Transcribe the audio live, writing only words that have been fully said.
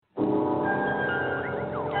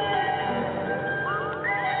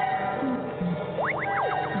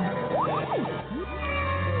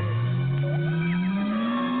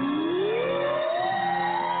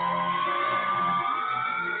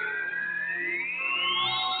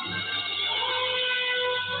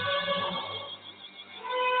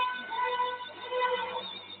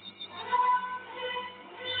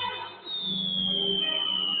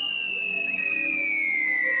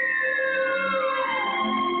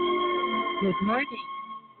Good morning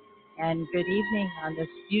and good evening on this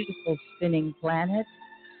beautiful spinning planet.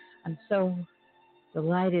 I'm so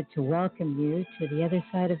delighted to welcome you to the other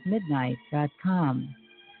side of midnight.com.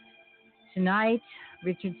 Tonight,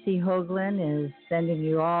 Richard C. Hoagland is sending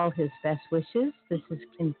you all his best wishes. This is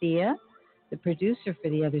Cynthia, the producer for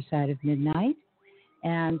The Other Side of Midnight.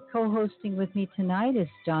 And co-hosting with me tonight is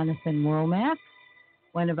Jonathan Womack,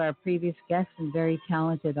 one of our previous guests and very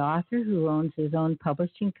talented author who owns his own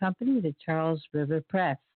publishing company, the Charles River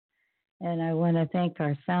Press. And I want to thank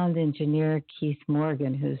our sound engineer, Keith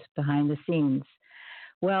Morgan, who's behind the scenes.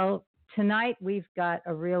 Well, tonight we've got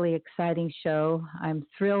a really exciting show. I'm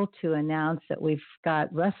thrilled to announce that we've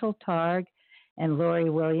got Russell Targ and Lori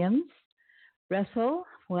Williams. Russell,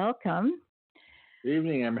 welcome. Good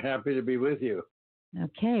evening. I'm happy to be with you.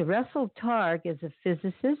 Okay. Russell Targ is a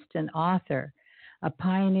physicist and author, a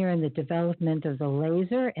pioneer in the development of the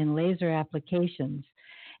laser and laser applications,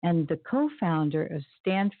 and the co-founder of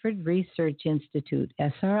Stanford Research Institute,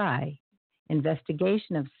 SRI,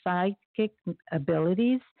 investigation of psychic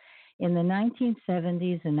abilities in the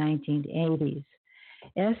 1970s and 1980s.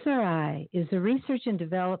 SRI is a research and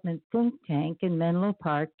development think tank in Menlo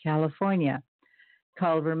Park, California.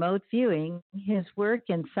 Called Remote Viewing, his work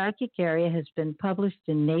in psychic area has been published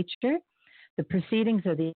in Nature, the Proceedings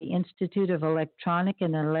of the Institute of Electronic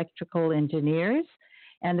and Electrical Engineers,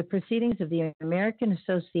 and the Proceedings of the American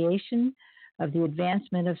Association of the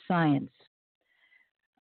Advancement of Science.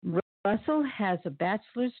 Russell has a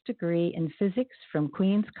bachelor's degree in physics from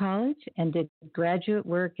Queens College and did graduate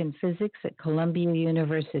work in physics at Columbia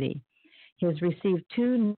University. He has received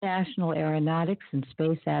 2 National Aeronautics and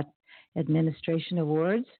Space Administration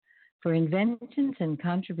Awards for inventions and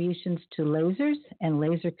contributions to lasers and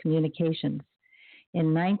laser communications.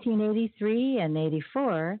 In 1983 and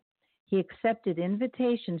 84, he accepted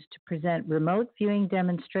invitations to present remote viewing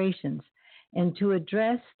demonstrations and to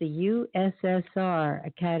address the USSR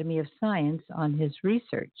Academy of Science on his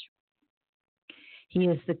research. He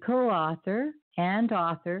is the co-author and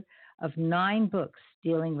author of 9 books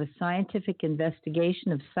dealing with scientific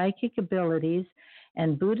investigation of psychic abilities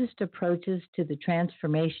and Buddhist approaches to the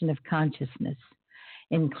transformation of consciousness,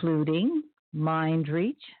 including Mind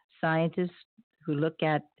Reach, Scientists Who Look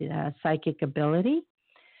at Psychic Ability,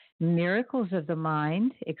 Miracles of the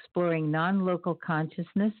Mind, Exploring Non-Local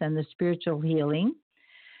Consciousness and the Spiritual Healing,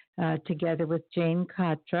 together with Jane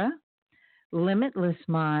Katra, Limitless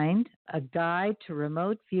Mind, A Guide to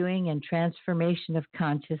Remote Viewing and Transformation of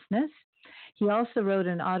Consciousness. He also wrote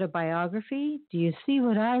an autobiography, Do You See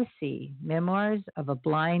What I See? Memoirs of a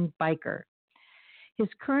Blind Biker. His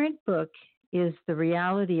current book is The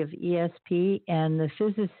Reality of ESP and the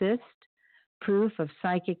Physicist, Proof of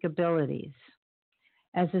Psychic Abilities.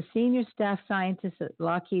 As a senior staff scientist at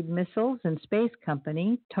Lockheed Missiles and Space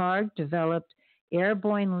Company, Targ developed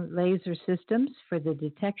airborne laser systems for the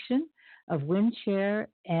detection of wind shear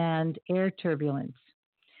and air turbulence.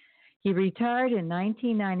 He retired in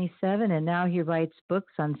 1997, and now he writes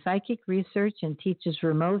books on psychic research and teaches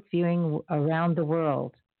remote viewing around the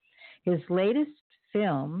world. His latest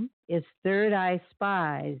film is Third Eye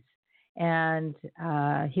Spies, and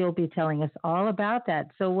he'll be telling us all about that.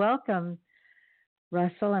 So welcome,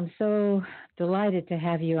 Russell. I'm so delighted to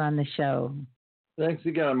have you on the show. Thanks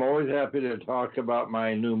again. I'm always happy to talk about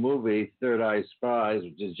my new movie, Third Eye Spies,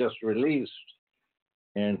 which is just released.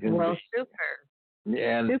 And Super.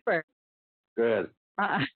 Good.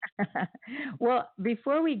 Well,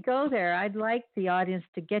 before we go there, I'd like the audience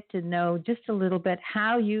to get to know just a little bit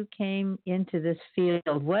how you came into this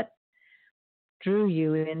field. What drew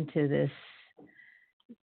you into this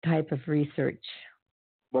type of research?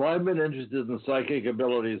 Well, I've been interested in psychic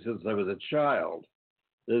abilities since I was a child.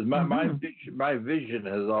 My vision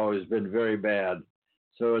has always been very bad,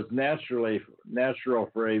 so it's natural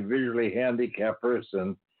for a visually handicapped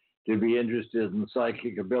person to be interested in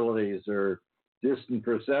psychic abilities or distant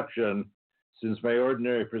perception, since my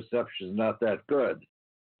ordinary perception is not that good.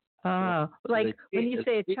 Oh, like when you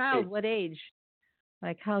say a child, what age?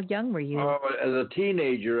 Like how young were you? As a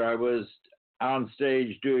teenager, I was on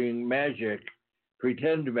stage doing magic,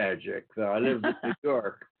 pretend magic. I lived in New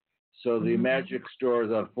York, so the magic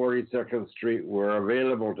stores on 42nd Street were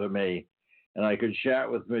available to me, and I could chat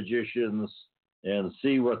with magicians and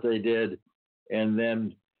see what they did, and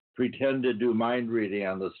then pretend to do mind reading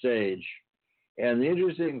on the stage. And the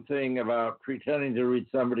interesting thing about pretending to read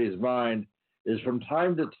somebody's mind is from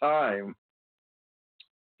time to time,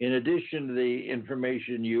 in addition to the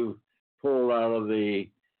information you pull out of the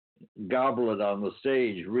goblet on the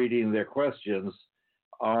stage, reading their questions,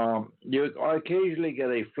 you occasionally get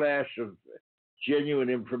a flash of genuine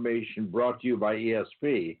information brought to you by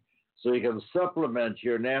ESP. so you can supplement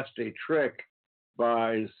your nasty trick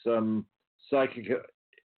by some psychic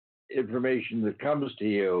information that comes to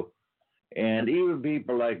you. And even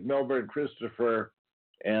people like Milburn Christopher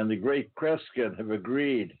and the great Kreskin have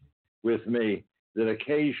agreed with me that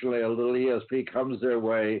occasionally a little ESP comes their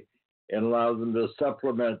way and allows them to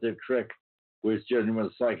supplement their trick with genuine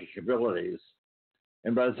psychic abilities.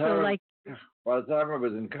 And by the time I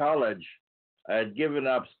was in college, I had given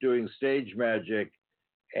up doing stage magic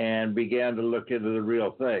and began to look into the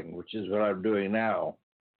real thing, which is what I'm doing now.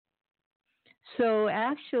 So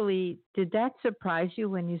actually, did that surprise you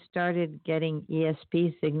when you started getting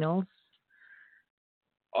ESP signals?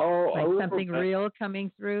 Oh, like something real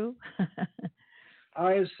coming through?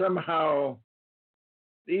 I somehow,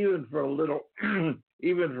 even from a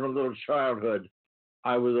little childhood,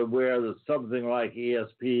 I was aware that something like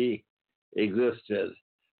ESP existed.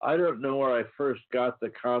 I don't know where I first got the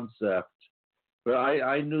concept, but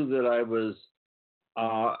I knew that I was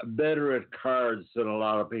better at cards than a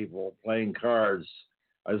lot of people playing cards.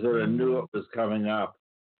 I sort of knew it was coming up.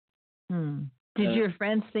 Did your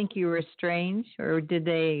friends think you were strange, or did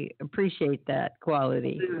they appreciate that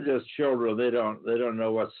quality? They're just children. They don't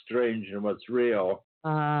know what's strange and what's real.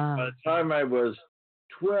 By the time I was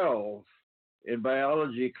 12, in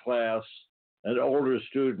biology class, an older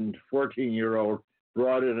student, 14-year-old,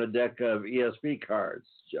 brought in a deck of ESP cards,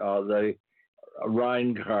 the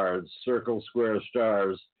Rhine cards, circle, square,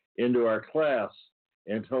 stars, into our class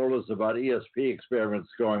and told us about ESP experiments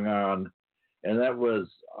going on. And that was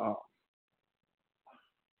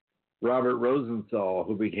Robert Rosenthal,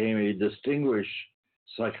 who became a distinguished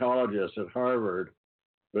psychologist at Harvard.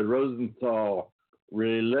 But Rosenthal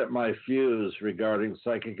really lit my fuse regarding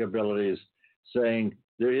psychic abilities, saying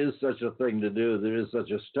there is such a thing to do, there is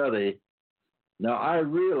such a study. Now, I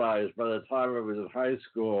realized by the time I was in high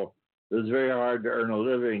school, it was very hard to earn a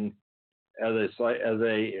living as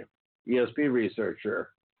a ESP researcher.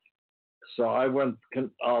 So I went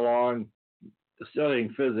along studying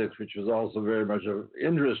physics, which was also very much of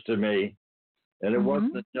interest to me. And it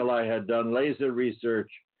wasn't until I had done laser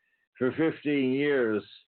research for 15 years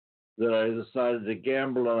that I decided to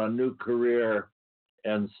gamble on a new career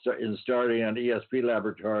and in starting an ESP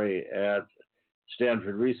laboratory at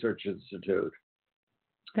Stanford Research Institute.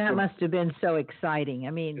 That must have been so exciting. I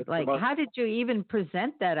mean, how did you even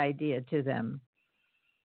present that idea to them?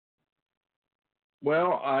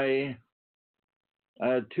 Well, I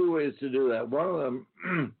had two ways to do that. One of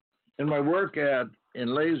them, in my work in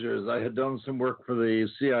lasers, I had done some work for the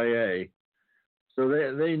CIA. So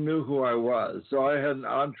they knew who I was. So I had an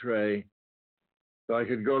entree, so I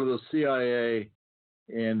could go to the CIA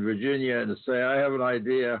in Virginia and say, I have an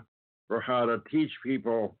idea for how to teach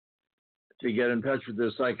people to get in touch with their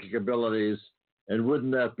psychic abilities, and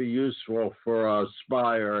wouldn't that be useful for a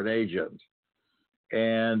spy or an agent?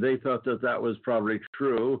 And they thought that that was probably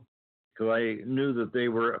true, because I knew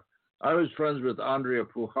that I was friends with Andrija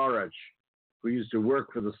Puharich, who used to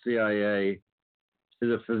work for the CIA. He's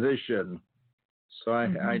a physician, so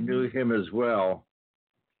I knew him as well.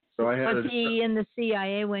 So was he in the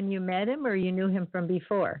CIA when you met him, or you knew him from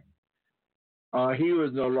before? He was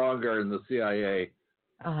no longer in the CIA.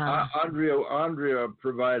 Andrija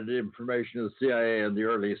provided information to the CIA in the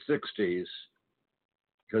early 60s,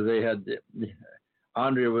 because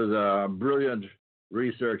Andrija was a brilliant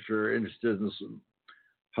researcher interested in some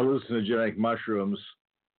hallucinogenic mushrooms.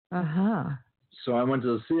 So I went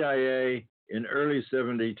to the CIA in early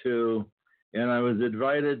 72, and I was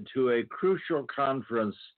invited to a crucial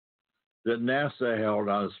conference that NASA held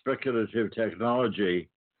on speculative technology,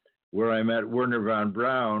 where I met Wernher von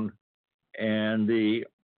Braun and the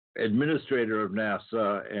administrator of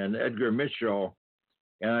NASA and Edgar Mitchell,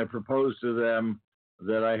 and I proposed to them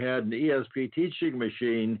that I had an ESP teaching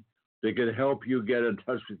machine that could help you get in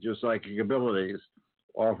touch with your psychic abilities,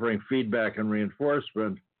 offering feedback and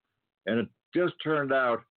reinforcement. And it just turned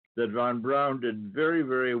out that von Braun did very,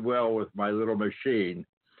 very well with my little machine.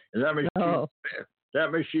 And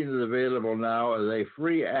that machine is available now as a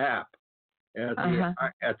free app at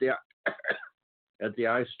the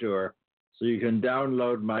iStore. So you can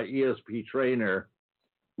download my ESP Trainer,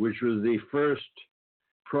 which was the first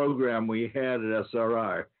program we had at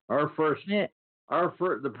SRI. The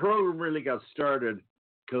program really got started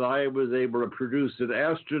because I was able to produce an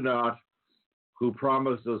astronaut who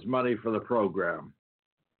promised us money for the program.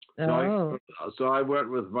 So I went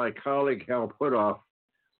with my colleague Hal Puthoff,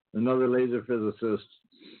 another laser physicist,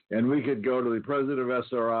 and we could go to the president of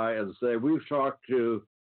SRI and say, we've talked to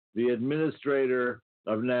the administrator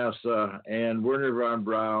of NASA and Wernher von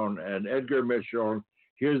Braun and Edgar Mitchell.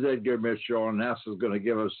 Here's Edgar Mitchell, and NASA's going to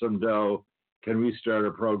give us some dough. can we start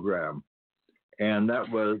a program? And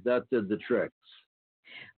that did the tricks.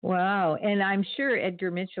 Wow. And I'm sure Edgar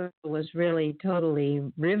Mitchell was really totally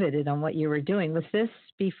riveted on what you were doing. Was this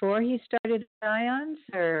before he started IONS,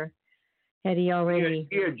 or had he already?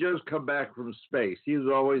 He had just come back from space. He was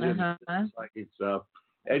always into psychic stuff.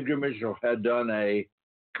 Edgar Mitchell had done a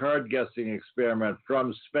card guessing experiment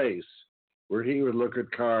from space where he would look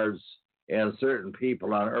at cards and certain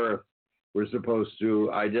people on Earth were supposed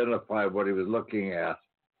to identify what he was looking at.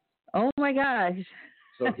 Oh my gosh.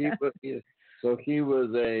 So he was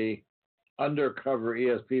a undercover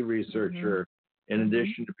ESP researcher in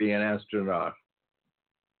addition to being an astronaut.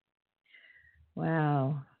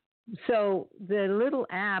 Wow. So the little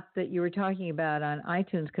app that you were talking about on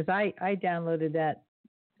iTunes, because I downloaded that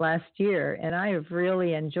last year and I have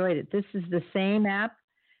really enjoyed it. This is the same app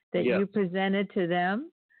that you presented to them?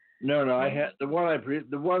 No, I had the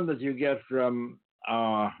one that you get from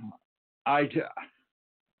the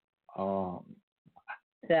iStore,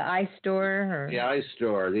 the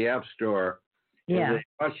iStore, the App Store. Yeah, is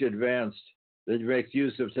much advanced. That makes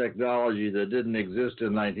use of technology that didn't exist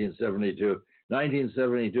in 1972.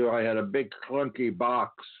 1972, I had a big clunky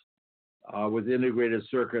box with integrated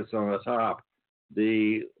circuits on the top.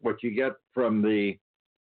 What you get from the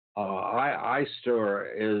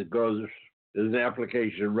iStore is an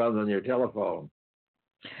application run on your telephone.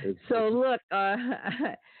 Look,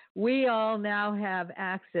 we all now have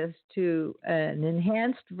access to an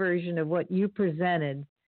enhanced version of what you presented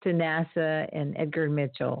to NASA and Edgar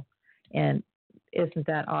Mitchell. And isn't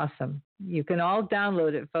that awesome? You can all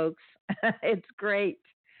download it, folks. It's great.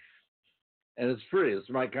 And it's free. It's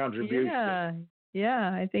my contribution.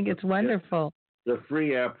 Yeah, I think it's wonderful. The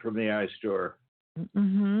free app from the iStore.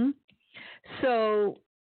 Mm-hmm. So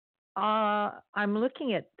I'm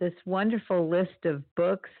looking at this wonderful list of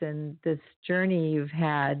books and this journey you've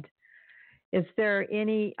had. Is there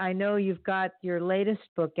any, I know you've got your latest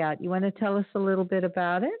book out. You want to tell us a little bit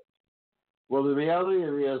about it? Well, The Reality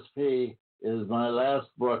of ESP is my last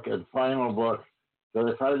book and final book that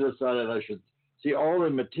I finally decided I should see all the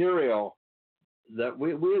material that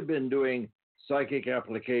we had been doing psychic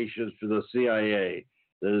applications for the CIA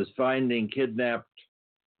that is finding kidnapped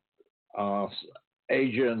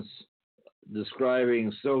agents,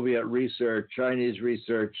 describing Soviet research, Chinese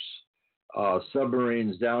research,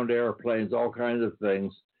 submarines, downed airplanes, all kinds of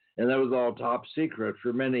things. And that was all top secret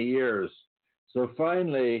for many years. So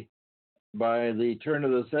finally, by the turn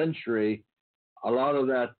of the century, a lot of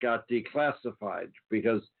that got declassified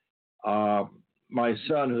because my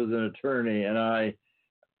son, who's an attorney, and I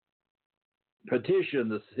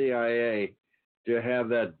petitioned the CIA to have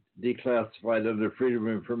that declassified under Freedom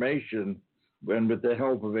of Information. And with the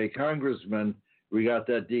help of a congressman, we got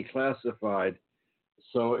that declassified.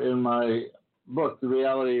 So in my book, The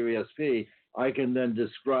Reality of ESP, I can then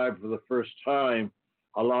describe for the first time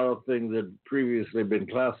a lot of things that had previously been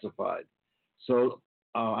classified. So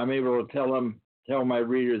I'm able to tell my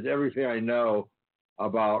readers everything I know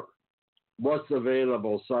about what's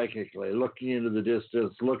available psychically, looking into the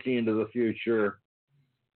distance, looking into the future.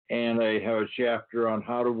 And I have a chapter on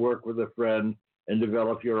how to work with a friend and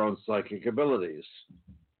develop your own psychic abilities.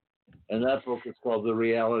 And that book is called The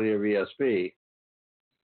Reality of ESP.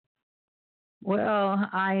 Well,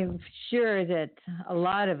 I'm sure that a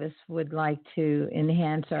lot of us would like to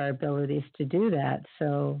enhance our abilities to do that.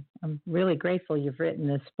 So I'm really grateful you've written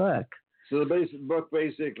this book. So the basic book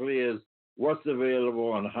basically is what's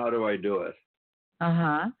available and how do I do it?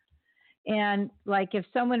 Uh-huh. And like if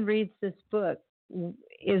someone reads this book,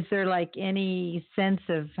 is there like any sense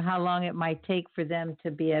of how long it might take for them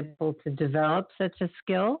to be able to develop such a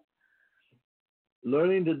skill?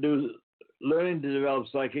 Learning to develop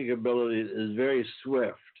psychic abilities is very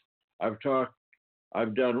swift. I've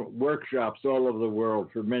done workshops all over the world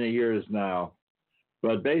for many years now.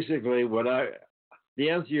 But basically the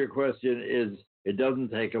answer to your question is it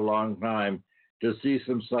doesn't take a long time to see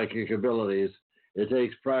some psychic abilities. It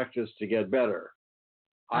takes practice to get better.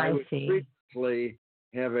 I would frequently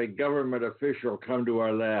have a government official come to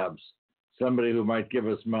our labs, somebody who might give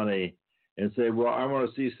us money, and say, well, I want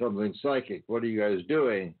to see something psychic. What are you guys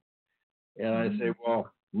doing? And I say,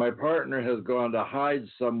 well, my partner has gone to hide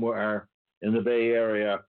somewhere in the Bay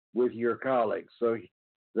Area with your colleagues. So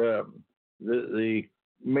the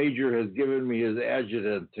major has given me his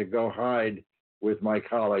adjutant to go hide with my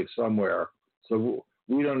colleagues somewhere. So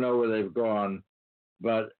we don't know where they've gone,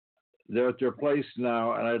 but they're at their place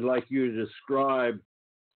now, and I'd like you to describe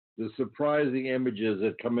the surprising images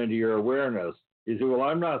that come into your awareness. He said, well,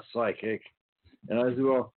 I'm not psychic. And I said,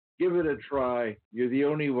 well, give it a try. You're the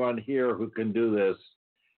only one here who can do this.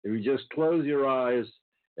 If you just close your eyes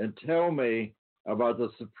and tell me about the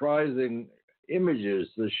surprising images,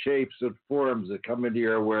 the shapes and forms that come into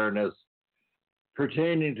your awareness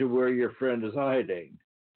pertaining to where your friend is hiding.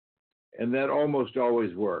 And that almost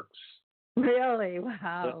always works. Really?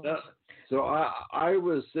 Wow. So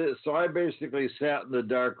I basically sat in the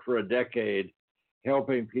dark for a decade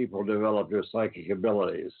helping people develop their psychic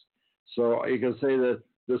abilities. So you can say that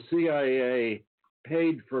the CIA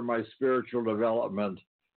paid for my spiritual development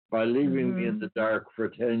by leaving me in the dark for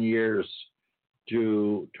 10 years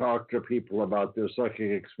to talk to people about their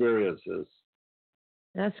psychic experiences.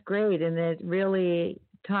 That's great. And it really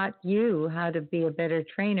taught you how to be a better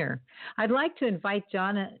trainer. I'd like to invite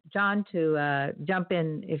John to jump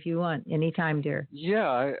in if you want, anytime, dear.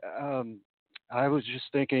 Yeah, I was just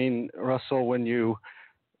thinking, Russell, when you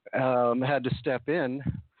had to step in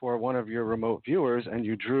for one of your remote viewers and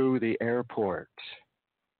you drew the airport.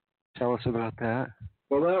 Tell us about that.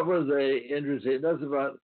 Well, that was interesting. That's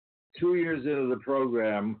about 2 years into the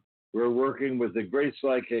program. We're working with the great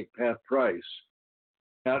psychic Pat Price.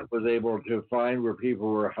 Pat was able to find where people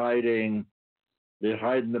were hiding. They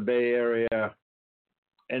hide in the Bay Area,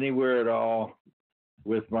 anywhere at all,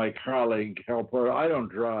 with my colleague, Hal Porter. I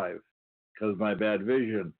don't drive because of my bad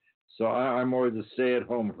vision. So I'm always a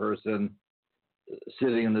stay-at-home person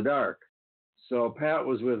sitting in the dark. So Pat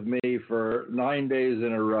was with me for 9 days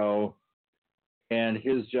in a row, and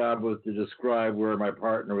his job was to describe where my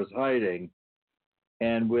partner was hiding.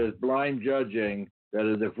 And with blind judging, that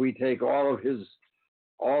is, if we take all of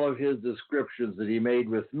his descriptions that he made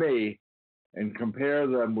with me and compare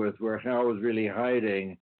them with where Hal was really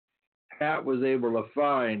hiding, Pat was able to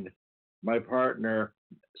find my partner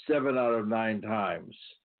 7 out of 9 times.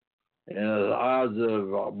 And the odds of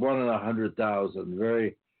 1 in 100,000.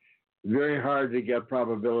 Very, very hard to get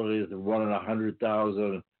probabilities of 1 in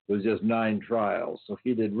 100,000 with just 9 trials. So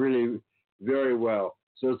he did really very well.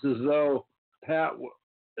 So it's as though Hal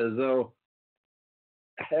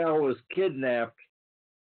was kidnapped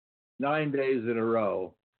 9 days in a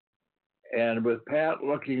row. And with Pat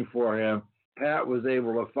looking for him, Pat was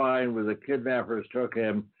able to find where the kidnappers took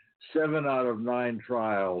him 7 out of 9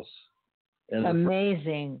 trials.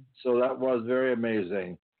 Amazing. So that was very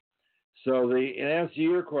amazing. So in answer to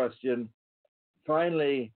your question,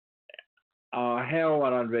 finally, Hal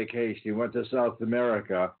went on vacation. He went to South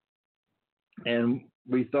America. And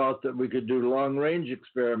we thought that we could do long-range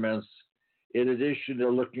experiments in addition to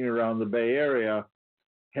looking around the Bay Area.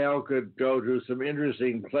 Hal could go to some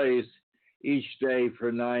interesting place each day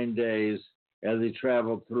for 9 days as he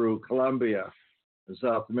traveled through Colombia in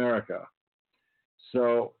South America.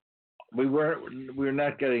 So we're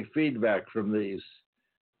not getting feedback from these.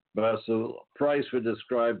 But so Price would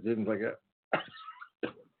describe things like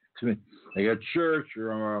a church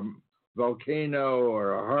or a volcano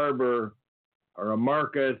or a harbor or a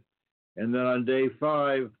market. And then on day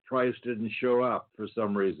 5, Price didn't show up for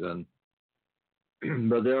some reason.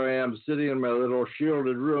 But there I am sitting in my little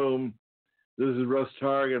shielded room. This is Russ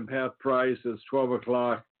Targ and Pat Price. It's 12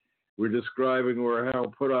 o'clock. We're describing where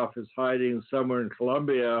Hal put off his hiding somewhere in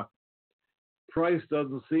Colombia. Price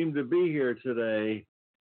doesn't seem to be here today,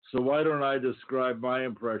 so why don't I describe my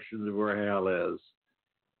impressions of where Hal is?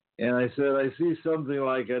 And I said, I see something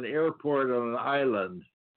like an airport on an island,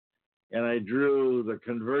 and I drew the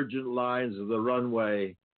convergent lines of the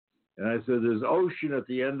runway, and I said, there's ocean at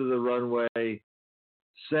the end of the runway,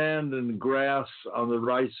 sand and grass on the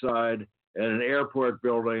right side, and an airport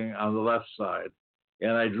building on the left side.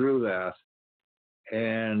 And I drew that.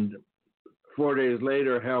 And 4 days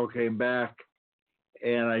later, Hal came back,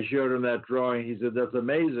 and I showed him that drawing. He said, that's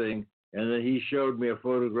amazing. And then he showed me a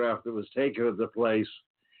photograph that was taken of the place.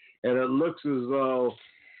 And it looks as though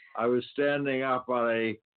I was standing up on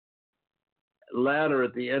a ladder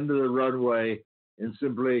at the end of the runway and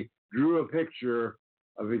simply drew a picture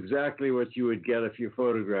of exactly what you would get if you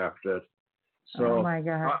photographed it. So oh my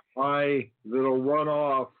God. My little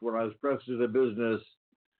one-off when I was president of business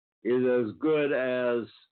is as good as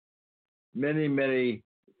many, many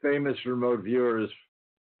famous remote viewers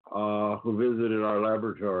who visited our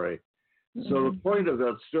laboratory. So the point of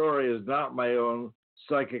that story is not my own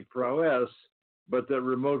psychic prowess, but that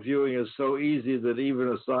remote viewing is so easy that even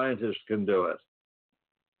a scientist can do it.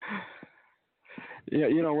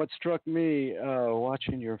 Yeah, what struck me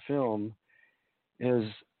watching your film is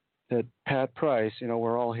that Pat Price,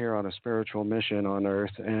 we're all here on a spiritual mission on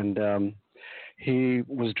Earth, and he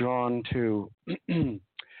was drawn to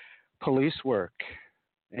police work,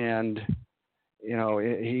 and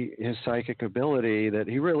his psychic ability that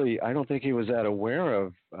he really, I don't think he was that aware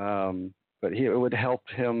of, but it would help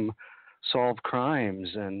him solve crimes,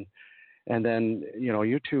 and then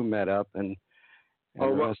you two met up, and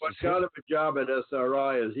And the what rest is got him a job at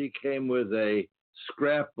SRI is he came with a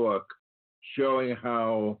scrapbook showing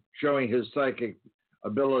his psychic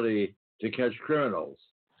ability to catch criminals.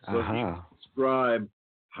 So he described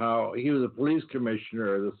how he was a police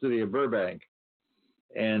commissioner of the city of Burbank,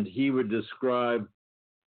 and he would describe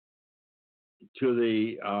to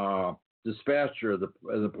the dispatcher of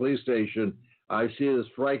the police station, I see this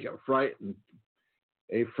frightened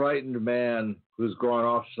man who's gone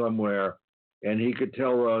off somewhere, and he could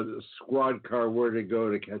tell a squad car where to go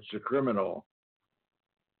to catch the criminal.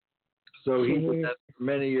 So he did that for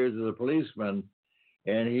many years as a policeman,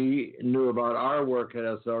 and he knew about our work at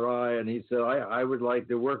SRI, and he said, I would like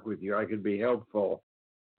to work with you. I could be helpful.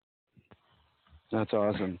 That's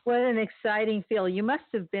awesome. What an exciting field. You must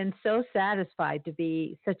have been so satisfied to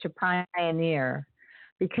be such a pioneer,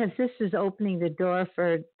 because this is opening the door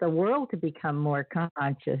for the world to become more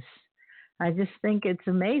conscious. I just think it's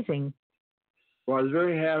amazing. Well, I was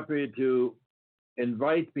very happy to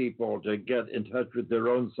invite people to get in touch with their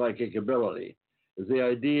own psychic ability. It's the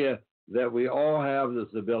idea that we all have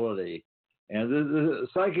this ability, and the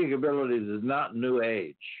psychic abilities is not new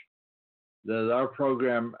age. That our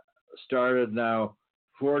program started now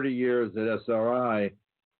 40 years at SRI,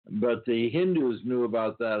 but the Hindus knew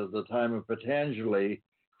about that at the time of Patanjali,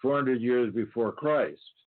 400 years before Christ.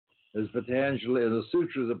 As Patanjali, the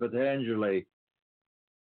Sutras of Patanjali,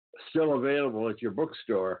 still available at your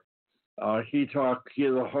bookstore. He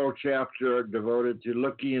has a whole chapter devoted to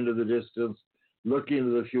looking into the distance, looking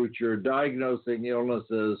into the future, diagnosing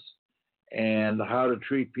illnesses, and how to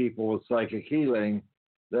treat people with psychic healing.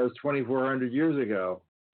 That was 2,400 years ago.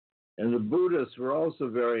 And the Buddhists were also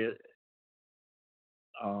very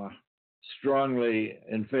strongly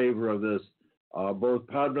in favor of this. Both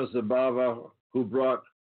Padmasambhava, who brought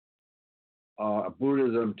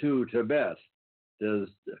Buddhism to Tibet,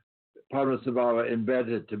 Padmasambhava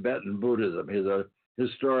invented Tibetan Buddhism. He's a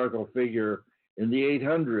historical figure. In the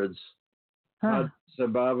 800s,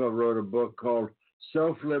 Padmasambhava wrote a book called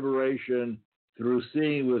Self-Liberation Through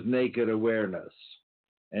Seeing with Naked Awareness.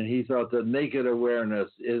 And he thought that naked awareness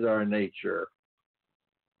is our nature.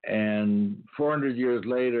 And 400 years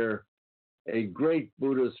later, a great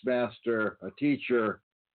Buddhist master, a teacher,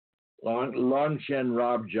 Longchen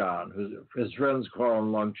Rabjan, who his friends call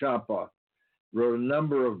him Longchenpa, wrote a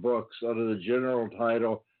number of books under the general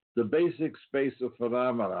title, The Basic Space of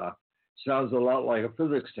Phenomena. Sounds a lot like a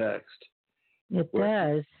physics text. It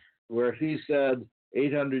does. Where he said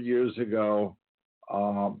 800 years ago,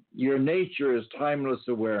 your nature is timeless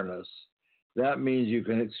awareness. That means you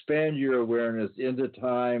can expand your awareness into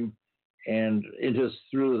time and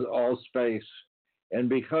through all space. And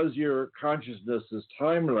because your consciousness is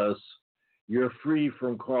timeless, you're free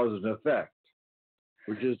from cause and effect,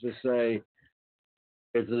 which is to say,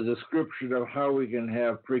 it's a description of how we can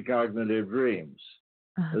have precognitive dreams.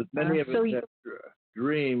 As many of us have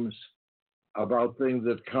dreams about things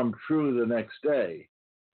that come true the next day.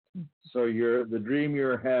 So the dream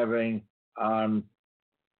you're having on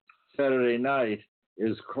Saturday night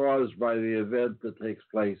is caused by the event that takes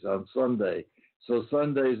place on Sunday. So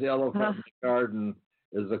Sunday's elephant in the garden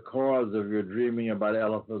is the cause of your dreaming about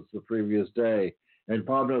elephants the previous day. And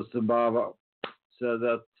Padmasambhava said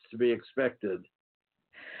that's to be expected.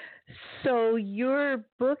 So your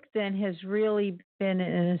book then has really been,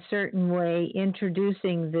 in a certain way,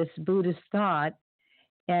 introducing this Buddhist thought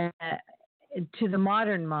to the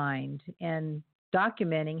modern mind and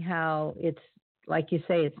documenting how it's, like you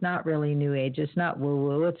say, it's not really New Age. It's not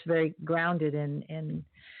woo-woo. It's very grounded in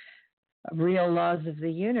real laws of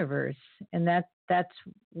the universe. And that's,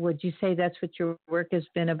 would you say that's what your work has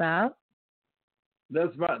been about?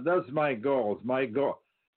 That's my goal. It's my goal.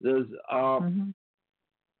 There's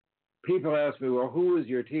people ask me, well, who is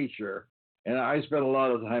your teacher? And I spent a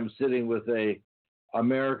lot of time sitting with a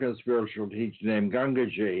American spiritual teacher named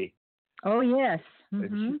Gangaji. Oh, yes.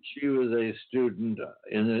 Mm-hmm. She was a student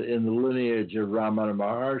in the lineage of Ramana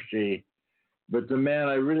Maharshi. But the man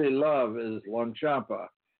I really love is Longchenpa,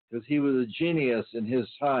 because he was a genius in his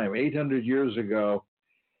time. 800 years ago,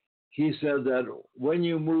 he said that when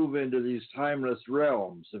you move into these timeless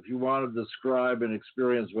realms, if you want to describe and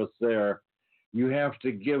experience what's there, you have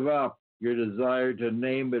to give up your desire to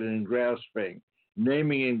name it and grasping.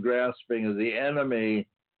 Naming and grasping is the enemy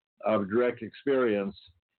of direct experience,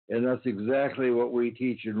 and that's exactly what we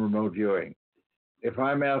teach in remote viewing. If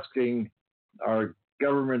I'm asking our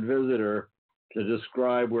government visitor to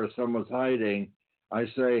describe where someone's hiding, I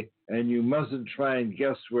say, and you mustn't try and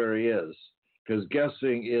guess where he is, because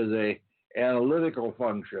guessing is an analytical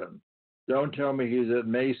function. Don't tell me he's at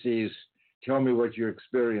Macy's. Tell me what you're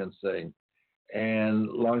experiencing. And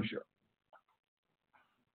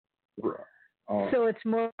So it's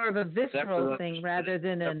more of a visceral thing rather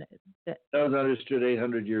than an. That was understood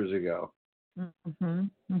 800 years ago. Mm-hmm.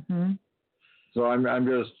 Mm-hmm. So I'm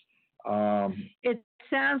just. It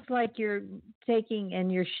sounds like you're taking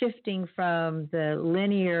and you're shifting from the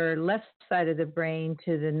linear left side of the brain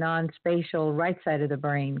to the non-spatial right side of the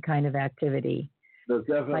brain kind of activity. That's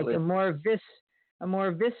definitely like a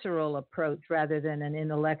more visceral approach rather than an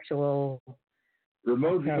intellectual.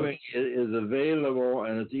 Remote approach. viewing is available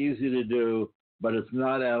and it's easy to do, but it's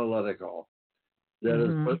not analytical. That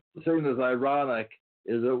is, but the thing that's ironic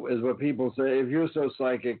is what people say. If you're so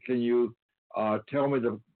psychic, can you tell me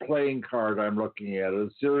the playing card I'm looking at, or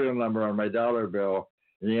the serial number on my dollar bill?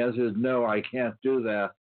 And the answer is no, I can't do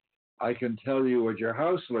that. I can tell you what your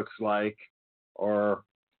house looks like, or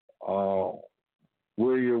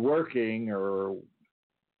where you're working, or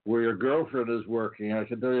where your girlfriend is working. I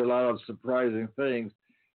can tell you a lot of surprising things,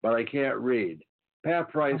 but I can't read. Pat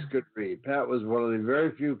Price could read. Pat was one of the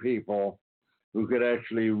very few people who could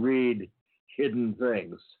actually read hidden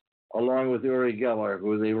things, along with Uri Geller, who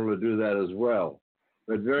was able to do that as well.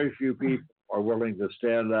 But very few people are willing to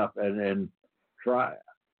stand up and try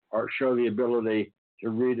or show the ability to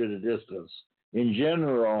read at a distance. In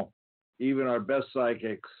general, even our best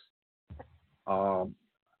psychics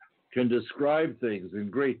can describe things in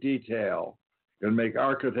great detail, can make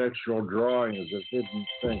architectural drawings of hidden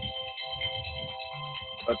things,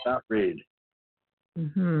 but not read.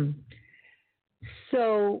 Mm-hmm.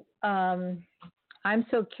 So I'm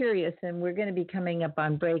so curious, and we're going to be coming up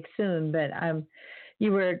on break soon, but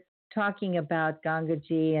you were talking about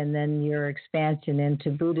Gangaji and then your expansion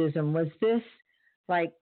into Buddhism. Was this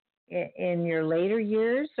like in your later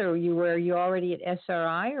years, or were you already at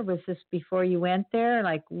SRI, or was this before you went there?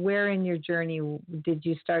 Like, where in your journey did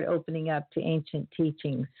you start opening up to ancient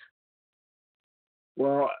teachings?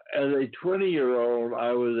 Well, as a 20-year-old,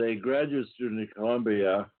 I was a graduate student at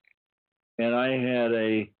Columbia, and I had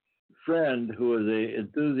a friend who was an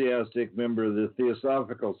enthusiastic member of the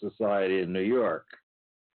Theosophical Society in New York.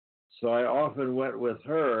 So I often went with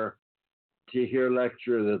her to hear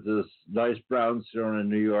lectures at this nice brownstone in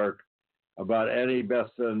New York about Annie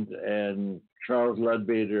Besant and Charles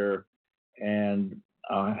Leadbeater and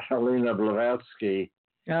Helena Blavatsky.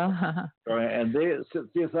 Uh-huh. And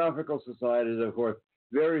Theosophical Society is, of course,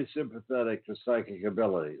 very sympathetic to psychic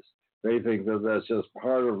abilities. They think that that's just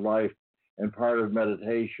part of life and part of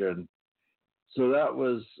meditation. So that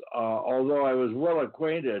was, although I was well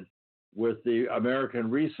acquainted with the American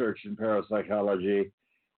research in parapsychology,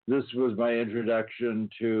 this was my introduction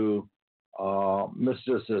to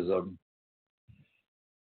mysticism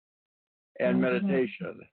and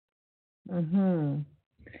meditation. Mm-hmm.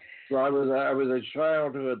 So I was a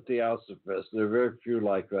childhood theosophist. There are very few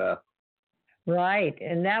like that. Right,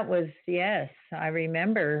 and that was, yes, I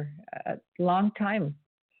remember a long time.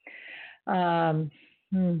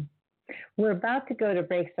 We're about to go to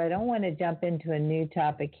break, so I don't want to jump into a new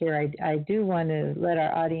topic here. I do want to let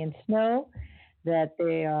our audience know that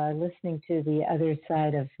they are listening to The Other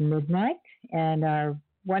Side of Midnight, and our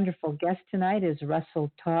wonderful guest tonight is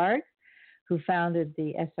Russell Targ, who founded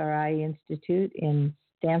the SRI Institute in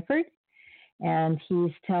Stanford, and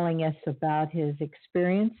he's telling us about his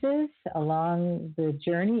experiences along the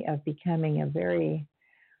journey of becoming a very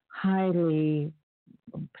highly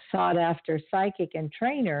sought-after psychic and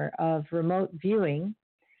trainer of remote viewing.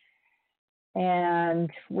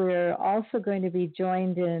 And we're also going to be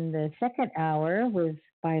joined in the second hour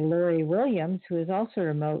by Lori Williams, who is also a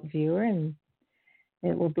remote viewer, and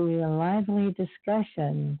it will be a lively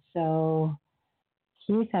discussion. So,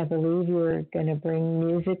 Keith, I believe you're going to bring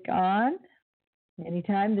music on.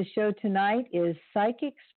 Anytime. The show tonight is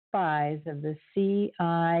Psychic Spies of the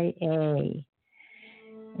CIA.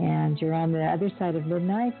 And you're on the other side of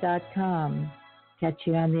midnight.com. Catch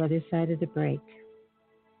you on the other side of the break.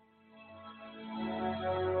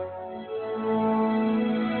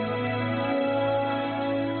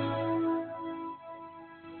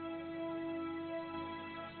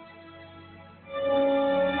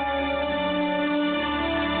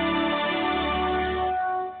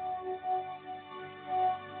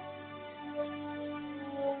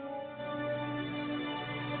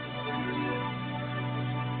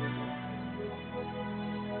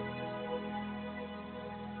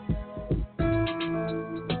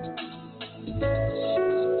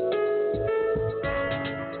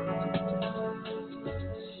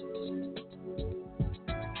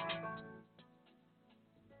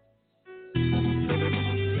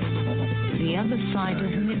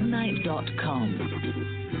 TheOtherSideOfMidnight.com.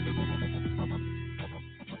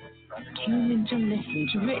 Tune in to listen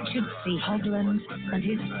to Richard C. Hogland and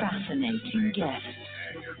his fascinating guests.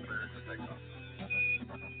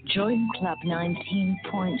 Join Club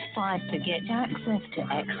 19.5 to get access to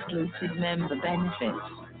exclusive member benefits.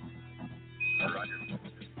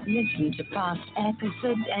 Listen to past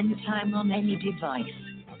episodes anytime on any device.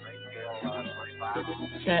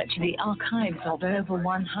 Search the archives of over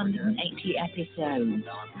 180 episodes.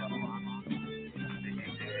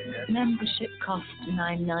 Membership costs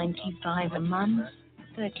 $9.95 a month,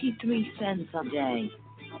 33 cents a day.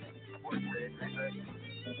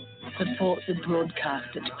 Support the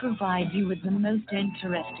broadcasters to provide you with the most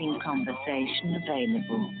interesting conversation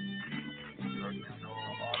available.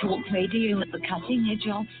 Talk radio at the cutting edge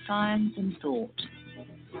of science and thought.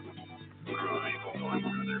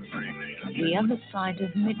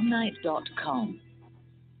 TheOtherSideOfMidnight.com.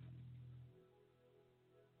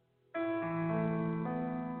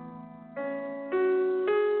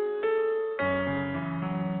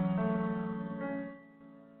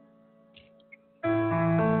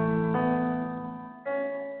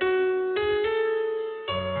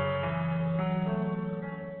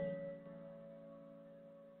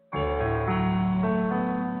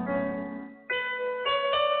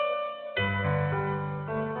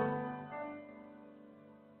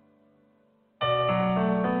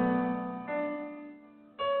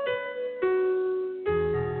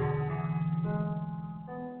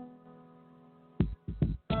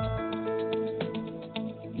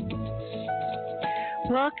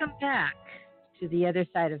 Welcome back to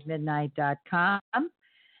theothersideofmidnight.com.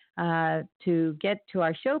 To get to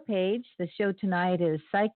our show page, the show tonight is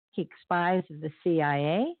Psychic Spies of the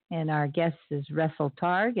CIA, and our guest is Russell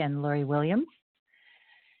Targ and Lori Williams.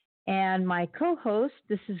 And my co-host,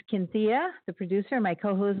 this is Cynthia, the producer. My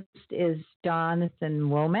co-host is Jonathan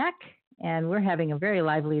Womack, and we're having a very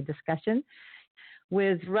lively discussion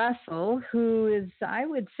with Russell, who is, I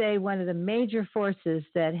would say, one of the major forces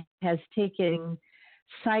that has taken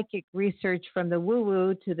psychic research from the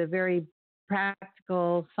woo-woo to the very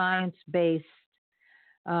practical, science-based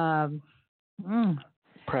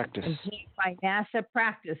practice. Employed by NASA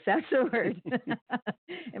practice, that's the word.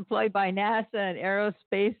 Employed by NASA and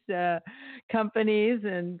aerospace companies.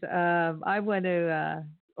 And I want to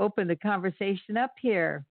open the conversation up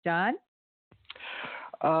here. John?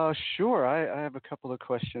 Sure. I have a couple of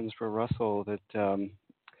questions for Russell that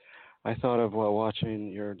I thought of while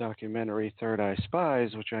watching your documentary, Third Eye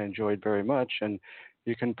Spies, which I enjoyed very much. And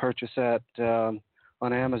you can purchase that on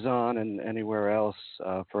Amazon and anywhere else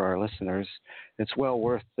for our listeners. It's well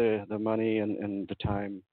worth the money and the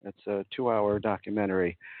time. It's a 2-hour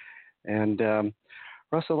documentary. And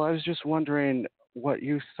Russell, I was just wondering what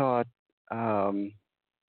you thought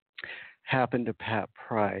happened to Pat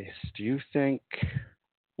Price. Do you think,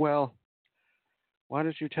 well, why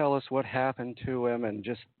don't you tell us what happened to him and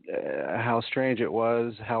just how strange it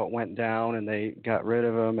was, how it went down, and they got rid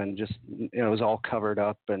of him, and just, it was all covered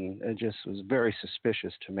up, and it just was very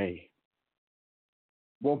suspicious to me.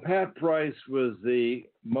 Well, Pat Price was the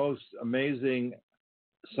most amazing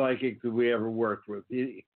psychic that we ever worked with.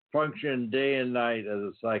 He functioned day and night as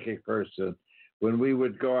a psychic person. When we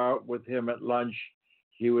would go out with him at lunch,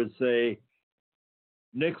 he would say,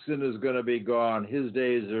 Nixon is going to be gone. His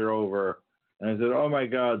days are over. And I said, oh, my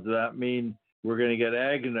God, does that mean we're going to get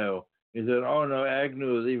Agnew? He said, oh, no,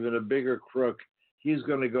 Agnew is even a bigger crook. He's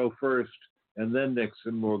going to go first, and then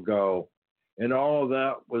Nixon will go. And all of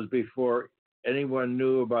that was before anyone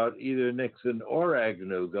knew about either Nixon or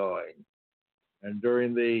Agnew going. And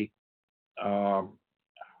during the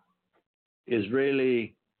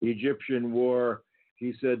Israeli-Egyptian war,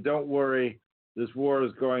 he said, don't worry, this war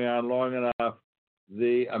is going on long enough.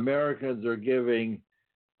 The Americans are giving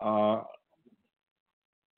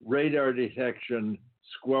radar detection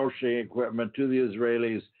squelching equipment to the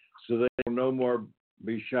Israelis so they will no more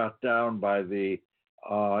be shot down by the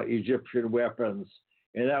Egyptian weapons.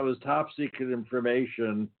 And that was top secret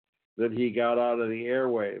information that he got out of the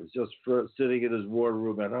airwaves just for sitting in his war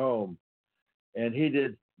room at home. And he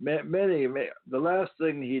did the last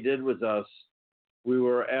thing he did with us, we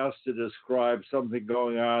were asked to describe something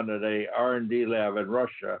going on at a R&D lab in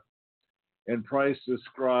Russia. And Price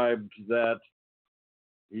described that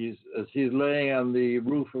as he's laying on the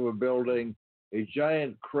roof of a building, a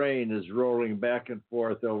giant crane is rolling back and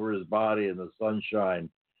forth over his body in the sunshine.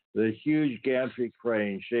 The huge gantry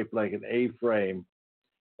crane shaped like an A-frame.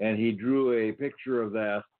 And he drew a picture of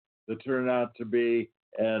that turned out to be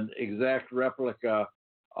an exact replica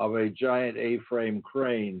of a giant A-frame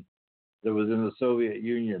crane that was in the Soviet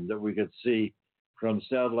Union that we could see from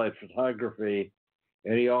satellite photography.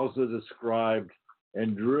 And he also described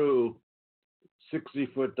and drew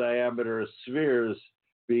 60-foot diameter spheres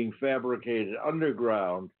being fabricated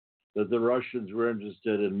underground that the Russians were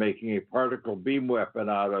interested in making a particle beam weapon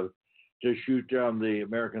out of to shoot down the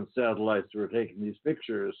American satellites that were taking these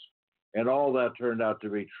pictures. And all that turned out to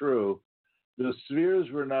be true. The spheres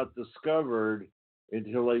were not discovered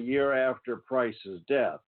until a year after Price's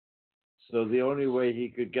death. So the only way he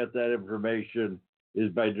could get that information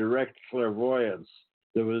is by direct clairvoyance.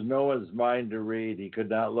 There was no one's mind to read. He could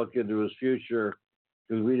not look into his future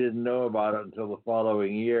because we didn't know about it until the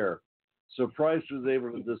following year. So Price was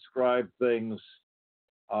able to describe things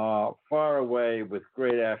far away with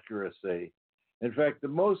great accuracy. In fact, the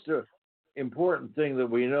most important thing that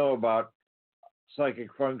we know about psychic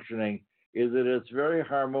functioning is that it's very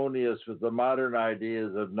harmonious with the modern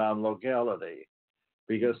ideas of non-locality,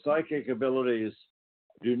 because psychic abilities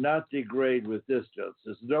do not degrade with distance.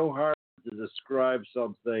 It's no harder to describe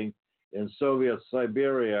something in Soviet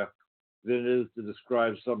Siberia than it is to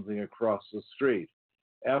describe something across the street.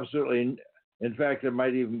 Absolutely. In fact, it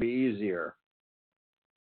might even be easier.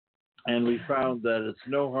 And we found that it's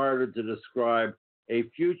no harder to describe a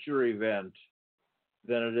future event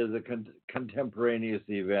than it is a contemporaneous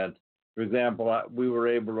event. For example, we were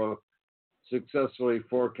able to successfully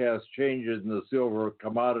forecast changes in the silver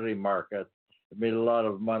commodity market. I made a lot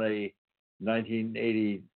of money in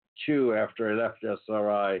 1982 after I left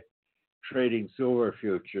SRI trading silver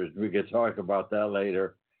futures. We could talk about that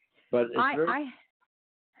later. But it's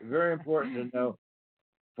very important to know,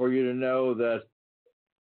 for you to know that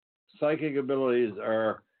psychic abilities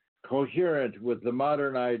are coherent with the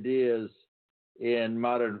modern ideas in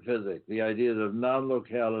modern physics, the ideas of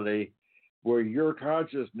non-locality, where your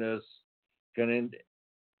consciousness can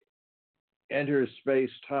enter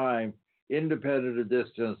space-time independent of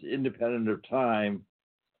distance, independent of time,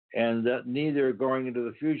 and that neither going into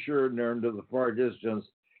the future nor into the far distance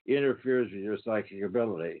interferes with your psychic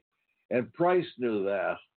ability. And Price knew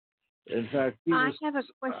that. In fact, I have a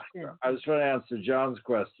question. I was trying to answer John's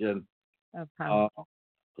question.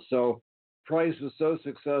 So Price was so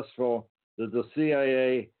successful that the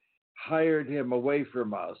CIA hired him away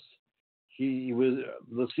from us.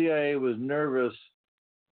 The CIA was nervous,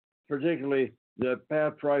 particularly that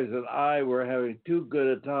Pat Price and I were having too good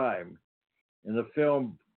a time in the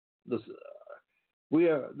film. The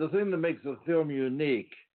thing that makes the film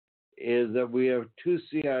unique is that we have two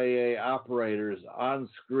CIA operators on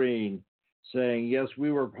screen saying, yes,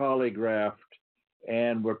 we were polygraphed,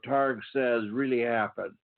 and what Targ says really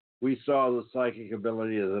happened. We saw the psychic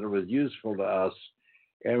ability that it was useful to us,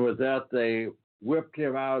 and with that, they whipped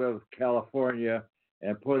him out of California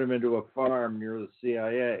and put him into a farm near the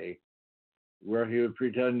CIA, where he was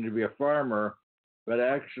pretending to be a farmer, but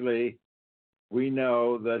actually, we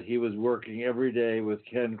know that he was working every day with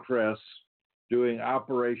Ken Kress, doing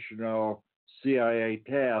operational CIA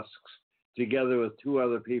tasks together with two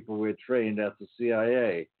other people we had trained at the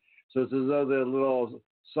CIA. So it's as though the little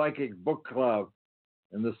psychic book club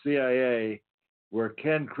in the CIA where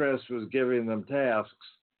Ken Kress was giving them tasks,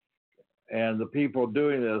 and the people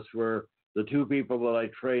doing this were the two people that I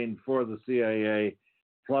trained for the CIA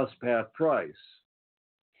plus Pat Price.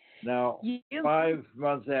 Now, 5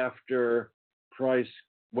 months after Price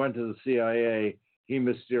went to the CIA, he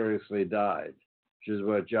mysteriously died, which is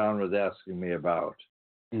what John was asking me about.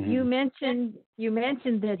 Mm-hmm. You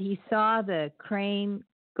mentioned that he saw the crane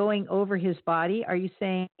going over his body. Are you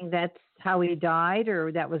saying that's how he died,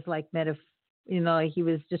 or that was like he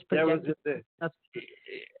was just projecting?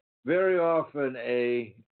 Very often,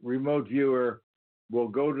 a remote viewer will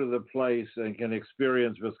go to the place and can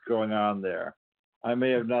experience what's going on there. I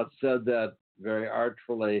may have not said that very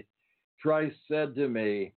artfully. Price said to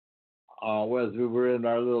me, as we were in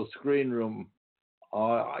our little screen room,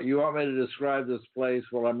 you want me to describe this place?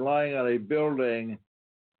 Well, I'm lying on a building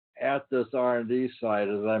at this R&D site.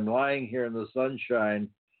 As I'm lying here in the sunshine,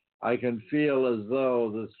 I can feel as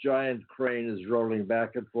though this giant crane is rolling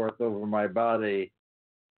back and forth over my body.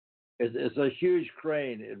 It's a huge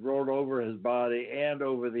crane. It rolled over his body and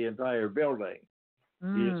over the entire building.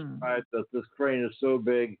 He described that this crane is so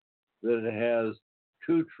big that it has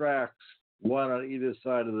two tracks, one on either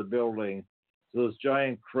side of the building. So this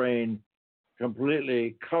giant crane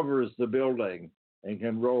completely covers the building and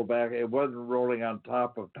can roll back. It wasn't rolling on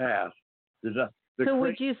top of Pat.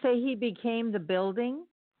 Would you say he became the building?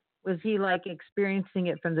 Was he like experiencing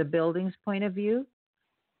it from the building's point of view?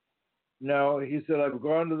 No, he said, I've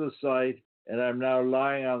gone to the site and I'm now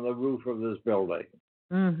lying on the roof of this building.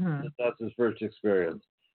 Mm-hmm. That's his first experience.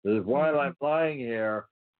 But while I'm lying here,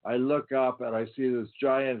 I look up and I see this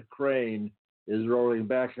giant crane is rolling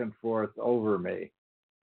back and forth over me,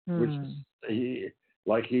 which is,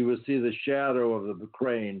 he would see the shadow of the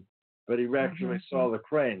crane but he actually saw the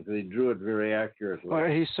crane because he drew it very accurately. Well,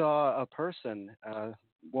 he saw a person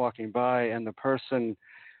walking by, and the person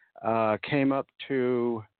came up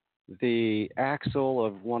to the axle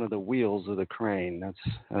of one of the wheels of the crane.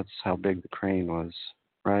 That's how big the crane was,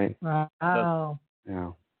 right? Wow.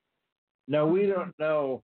 Yeah. Now, we don't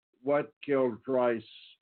know what killed Price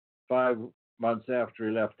 5 months after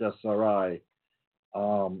he left SRI.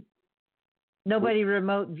 Nobody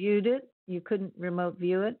remote viewed it? You couldn't remote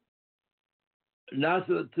view it? Not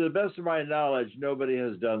to the best of my knowledge, nobody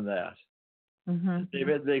has done that.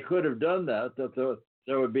 They could have done that. That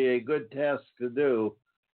would be a good task to do,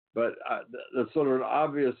 but that's sort of an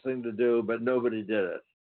obvious thing to do, but nobody did it.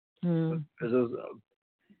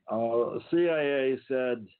 CIA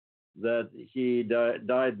said that he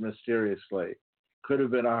died mysteriously. Could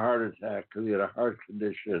have been a heart attack because he had a heart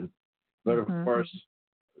condition. But of course,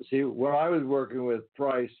 see, when I was working with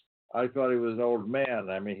Price, I thought he was an old man.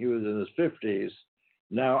 I mean, he was in his 50s.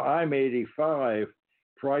 Now I'm 85.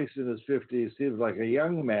 Price in his 50s seems like a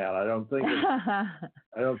young man. I don't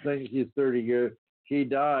think he's 30 years. He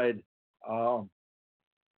died.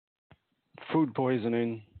 Food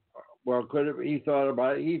poisoning. Well, he thought it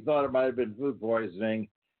might have been food poisoning,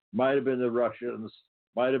 might have been the Russians,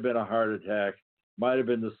 might have been a heart attack, might have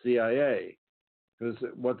been the CIA. Because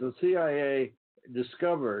what the CIA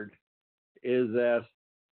discovered is that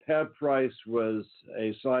Pat Price was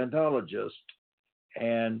a Scientologist,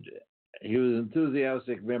 and he was an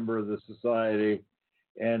enthusiastic member of the society,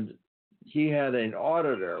 and he had an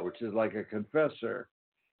auditor, which is like a confessor,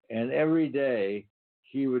 and every day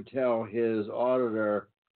he would tell his auditor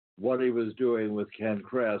what he was doing with Ken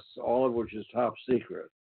Kress, all of which is top secret.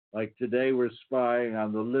 Like today we're spying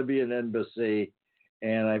on the Libyan embassy,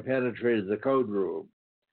 and I penetrated the code room,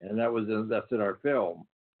 and that's in our film.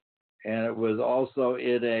 And it was also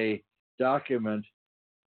in a document,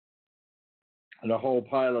 and a whole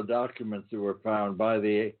pile of documents that were found by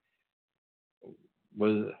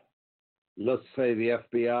let's say the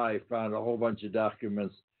FBI found a whole bunch of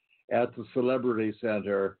documents at the Celebrity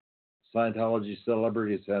Center, Scientology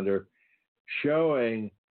Celebrity Center, showing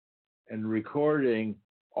and recording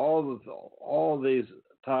all these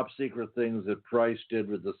top secret things that Price did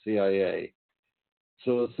with the CIA.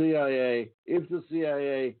 So the CIA, if the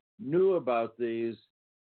CIA knew about these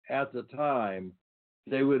at the time,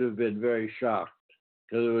 they would have been very shocked,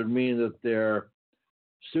 because it would mean that their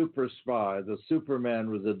super spy, the Superman,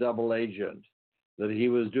 was a double agent, that he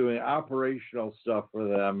was doing operational stuff for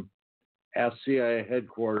them at CIA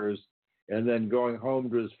headquarters and then going home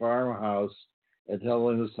to his farmhouse and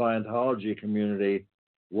telling the Scientology community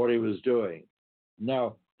what he was doing.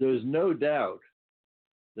 Now, there's no doubt,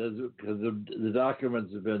 because the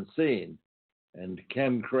documents have been seen, and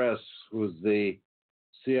Ken Kress, who was the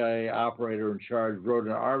CIA operator in charge, wrote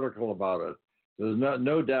an article about it. There's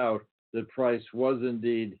no doubt that Price was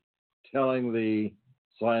indeed telling the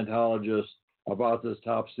Scientologists about this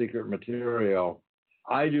top secret material.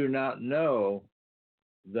 I do not know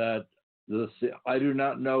whether the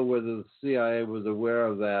CIA was aware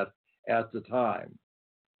of that at the time.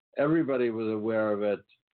 Everybody was aware of it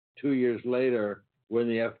 2 years later when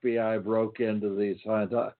the FBI broke into the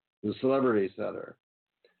Celebrity Center.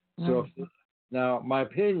 So now my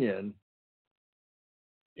opinion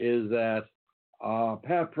is that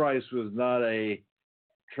Pat Price was not a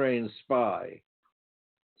trained spy,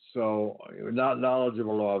 so not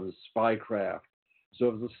knowledgeable of spycraft. So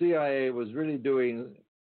if the CIA was really doing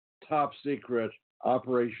top secret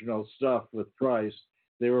operational stuff with Price,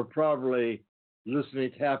 they were probably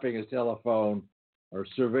listening, tapping his telephone, or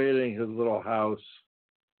surveilling his little house,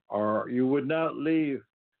 or you would not leave.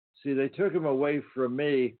 See, they took him away from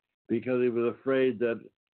me because he was afraid that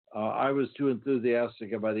I was too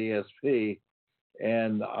enthusiastic about ESP,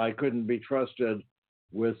 and I couldn't be trusted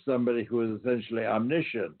with somebody who was essentially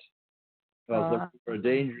omniscient. Felt that we were a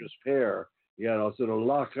dangerous pair. You got to sort of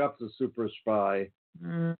lock up the super spy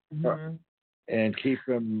and keep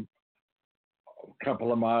him a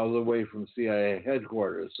couple of miles away from CIA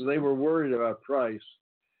headquarters. So they were worried about Price.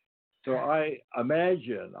 So I'm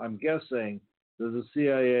guessing that the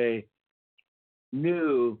CIA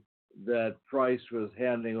knew that Price was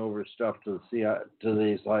handing over stuff to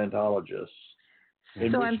the Scientologists.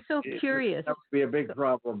 So I'm so curious. That would be a big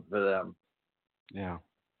problem for them. Yeah.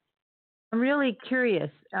 I'm really curious.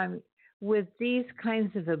 With these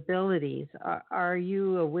kinds of abilities, are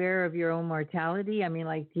you aware of your own mortality? I mean,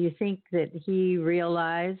 like, do you think that he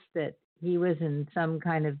realized that he was in some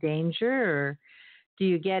kind of danger, or do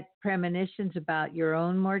you get premonitions about your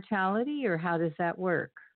own mortality, or how does that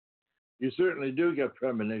work? You certainly do get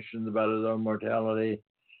premonitions about his own mortality.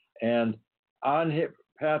 And on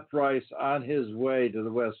Pat Price, on his way to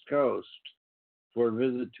the West Coast for a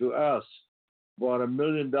visit to us, bought $1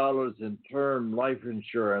 million in term life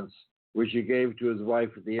insurance, which he gave to his wife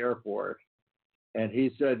at the airport. And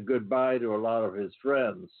he said goodbye to a lot of his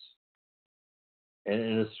friends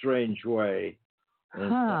in a strange way.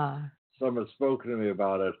 And some have spoken to me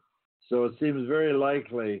about it. So it seems very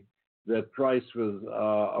likely that Price was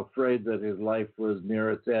afraid that his life was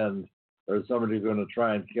near its end, or somebody going to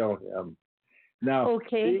try and kill him. Now,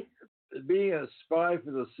 being a spy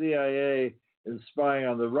for the CIA and spying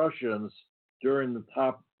on the Russians during the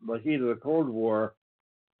heat of the Cold War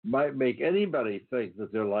might make anybody think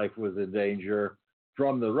that their life was in danger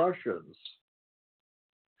from the Russians,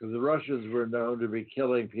 because the Russians were known to be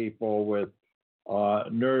killing people with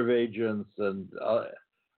nerve agents and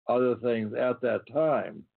other things at that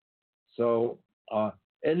time. So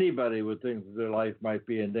anybody would think that their life might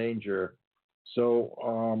be in danger.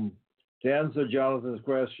 So to answer Jonathan's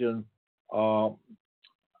question,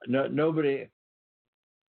 nobody,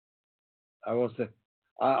 I will say,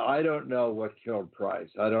 I don't know what killed Price.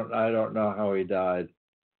 I don't know how he died.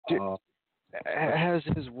 Has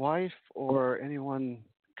his wife or anyone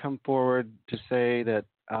come forward to say that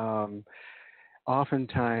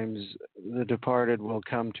oftentimes the departed will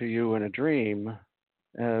come to you in a dream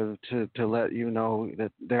to let you know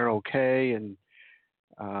that they're okay, and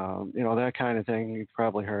that kind of thing? You've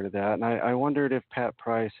probably heard of that. And I wondered if Pat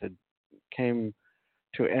Price had came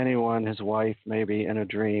to anyone, his wife maybe, in a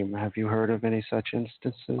dream. Have you heard of any such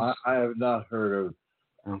instances? I have not heard of.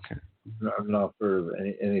 Okay. I've not heard of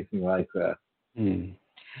anything like that.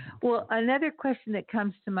 Well, another question that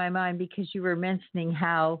comes to my mind, because you were mentioning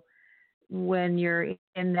how when you're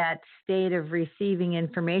in that state of receiving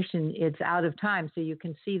information, it's out of time, so you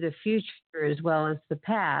can see the future as well as the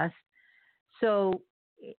past. So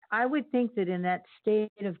I would think that in that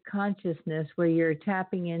state of consciousness where you're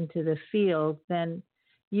tapping into the field, then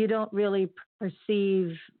you don't really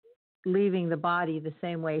perceive leaving the body the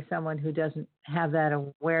same way someone who doesn't have that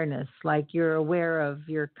awareness. Like, you're aware of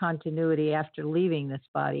your continuity after leaving this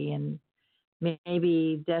body, and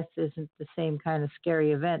maybe death isn't the same kind of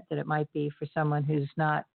scary event that it might be for someone who's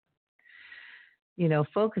not,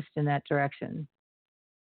 focused in that direction.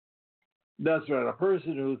 That's right. A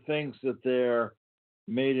person who thinks that they're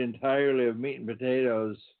made entirely of meat and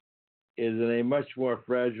potatoes is in a much more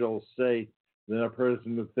fragile state than a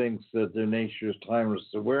person who thinks that their nature is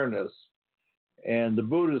timeless awareness. And the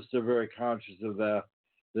Buddhists are very conscious of that.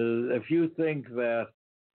 If you think that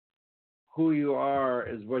who you are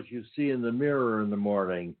is what you see in the mirror in the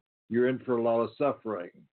morning, you're in for a lot of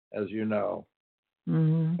suffering, as you know.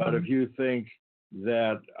 Mm-hmm. But if you think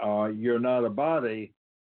that you're not a body,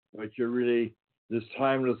 but you're really this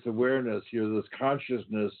timeless awareness, you're this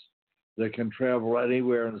consciousness that can travel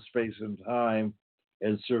anywhere in space and time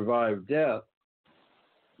and survive death,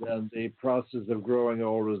 then the process of growing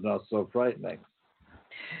old is not so frightening.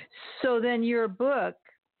 So then your book,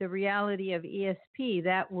 The Reality of ESP,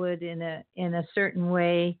 that would in a certain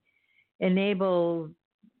way enable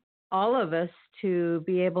all of us to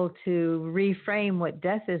be able to reframe what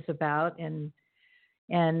death is about, and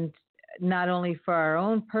not only for our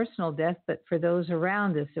own personal death, but for those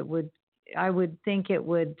around us. I would think it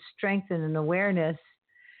would strengthen an awareness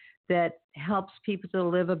that helps people to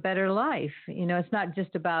live a better life. It's not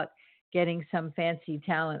just about getting some fancy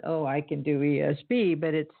talent. Oh, I can do ESP,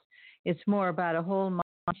 but it's more about a whole mind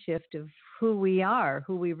shift of who we are,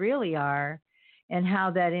 who we really are, and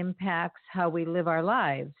how that impacts how we live our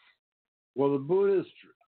lives. Well, the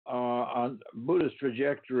Buddhist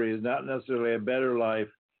trajectory is not necessarily a better life.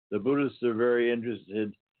 The Buddhists are very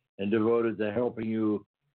interested and devoted to helping you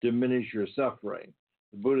diminish your suffering.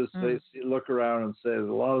 The Buddhists look around and say there's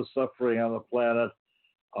a lot of suffering on the planet.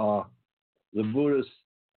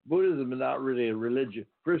 Buddhism is not really a religion.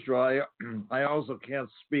 First of all, I also can't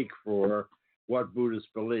speak for what Buddhists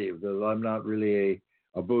believe. I'm not really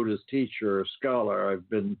a Buddhist teacher or scholar. I've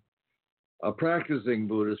been a practicing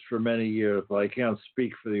Buddhist for many years, but I can't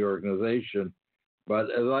speak for the organization.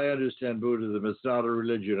 But as I understand Buddhism, it's not a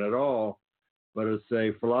religion at all, but it's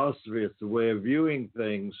a philosophy. It's a way of viewing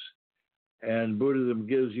things. And Buddhism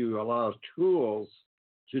gives you a lot of tools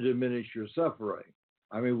to diminish your suffering.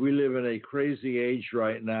 I mean, we live in a crazy age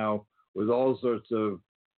right now with all sorts of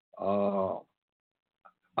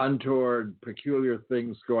untoward, peculiar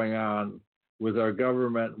things going on with our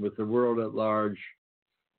government, with the world at large.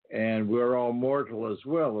 And we're all mortal as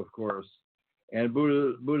well, of course. And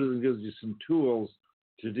Buddhism gives you some tools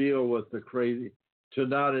to deal with the crazy, to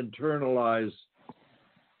not internalize.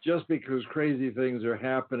 Just because crazy things are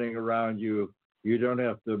happening around you, you don't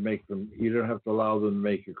have to allow them to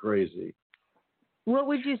make you crazy. What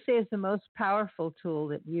would you say is the most powerful tool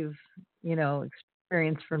that you've,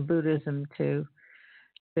 experienced from Buddhism to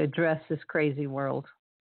address this crazy world?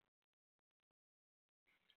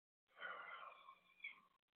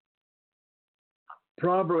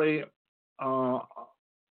 Probably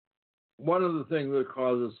one of the things that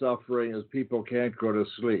causes suffering is people can't go to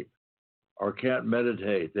sleep or can't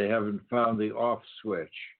meditate. They haven't found the off switch.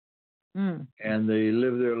 And they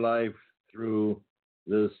live their life through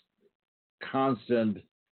this constant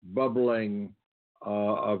bubbling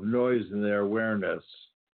of noise in their awareness.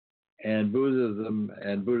 And Buddhism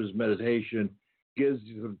and Buddhist meditation gives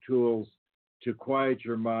you some tools to quiet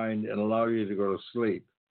your mind and allow you to go to sleep,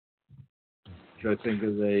 which I think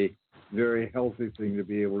is a very healthy thing to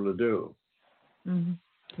be able to do.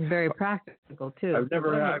 Mm-hmm. Very practical, too.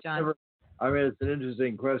 It's an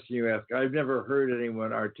interesting question you ask. I've never heard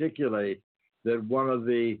anyone articulate that one of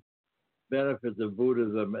the benefits of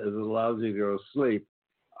Buddhism is it allows you to go to sleep.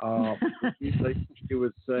 You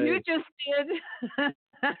would say. You just did.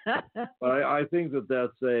 But I think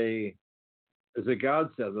that's a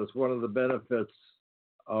godsend. That's one of the benefits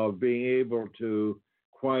of being able to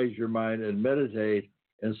quiet your mind and meditate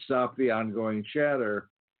and stop the ongoing chatter,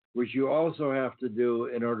 which you also have to do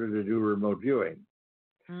in order to do remote viewing.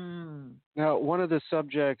 Now, one of the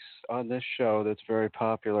subjects on this show that's very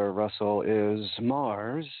popular, Russell, is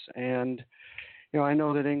Mars. And, I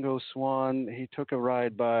know that Ingo Swann, he took a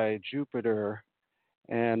ride by Jupiter,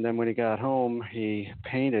 and then when he got home, he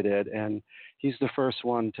painted it. And he's the first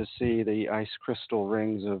one to see the ice crystal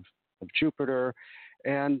rings of Jupiter.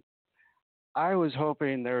 And I was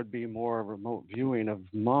hoping there would be more remote viewing of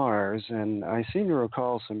Mars. And I seem to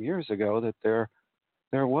recall some years ago that there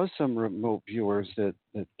was some remote viewers that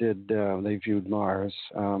they viewed Mars.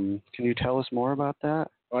 Can you tell us more about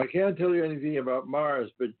that? Well, I can't tell you anything about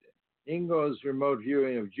Mars, but Ingo's remote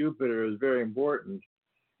viewing of Jupiter is very important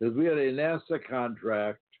because we had a NASA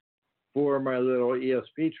contract for my little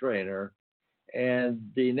ESP trainer, and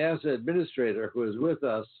the NASA administrator who was with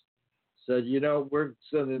us said, we're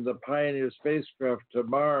sending the Pioneer spacecraft to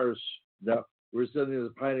Mars. No, we're sending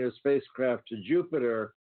the Pioneer spacecraft to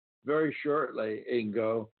Jupiter very shortly,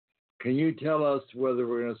 Ingo. Can you tell us whether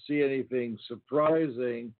we're going to see anything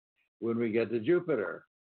surprising when we get to Jupiter?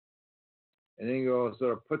 And Ingo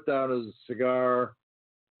sort of put down his cigar,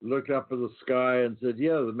 looked up at the sky and said,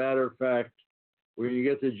 yeah, as a matter of fact, when you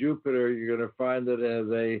get to Jupiter, you're going to find that it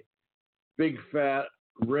has a big fat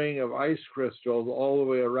ring of ice crystals all the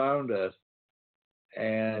way around it.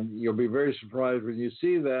 And you'll be very surprised when you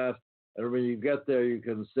see that. And when you get there, you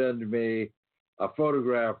can send me a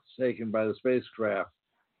photograph taken by the spacecraft.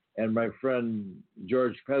 And my friend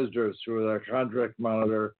George Pesdris, who was our contract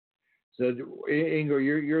monitor, said, Ingo,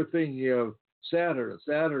 you're thinking of Saturn.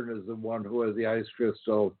 Saturn is the one who has the ice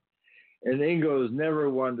crystal. And Ingo is never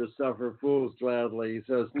one to suffer fools gladly. He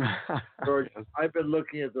says, George, I've been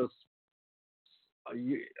looking at this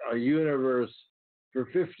a universe for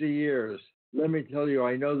 50 years. Let me tell you,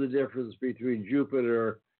 I know the difference between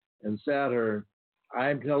Jupiter and Saturn.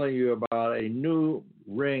 I'm telling you about a new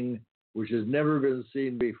ring which has never been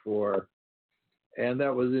seen before. And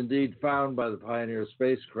that was indeed found by the Pioneer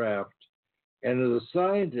spacecraft. And as a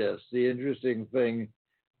scientist, the interesting thing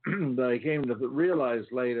that I came to realize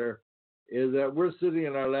later is that we're sitting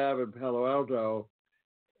in our lab in Palo Alto,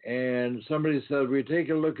 and somebody said, we take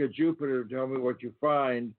a look at Jupiter, tell me what you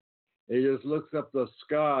find. And he just looks up the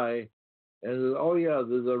sky and says, oh yeah,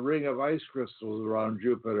 there's a ring of ice crystals around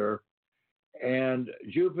Jupiter. And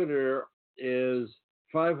Jupiter is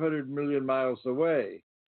 500 million miles away.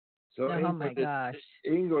 So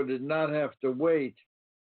Ingo did not have to wait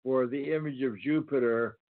for the image of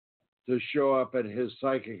Jupiter to show up in his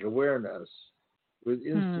psychic awareness. It was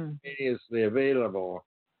instantaneously available.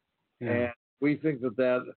 Yeah. And we think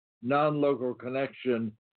that non-local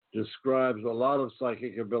connection describes a lot of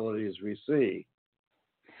psychic abilities we see.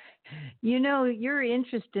 Your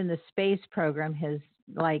interest in the space program has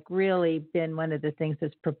really been one of the things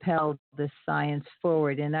that's propelled this science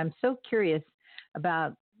forward. And I'm so curious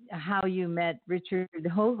about how you met Richard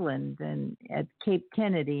Hoagland at Cape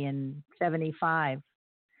Kennedy in 1975,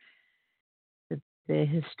 the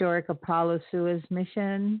historic Apollo-Soyuz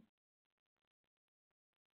mission.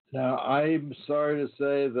 Now, I'm sorry to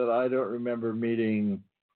say that I don't remember meeting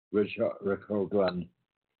Rick Hoagland.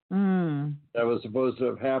 That was supposed to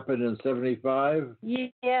have happened in 1975?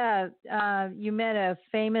 Yeah. You met a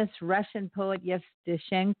famous Russian poet,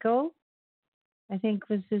 Yevtushenko, I think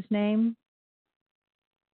was his name.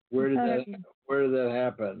 Where did that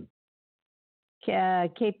happen?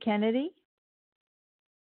 Cape Kennedy.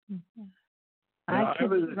 I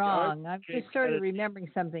could be wrong. I'm just sort of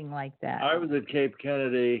remembering something like that. I was at Cape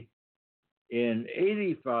Kennedy in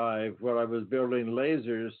 '85 when I was building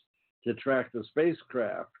lasers to track the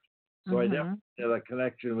spacecraft. So I definitely had a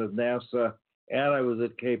connection with NASA, and I was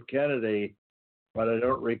at Cape Kennedy, but I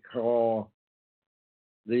don't recall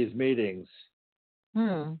these meetings.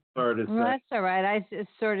 Well, that's all right. I just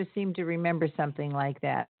sort of seem to remember something like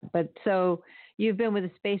that. But so you've been with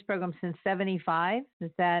the space program since '75,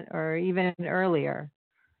 is that, or even earlier?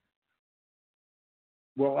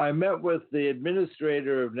 Well, I met with the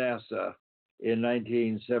administrator of NASA in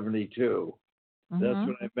 1972. That's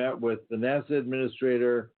when I met with the NASA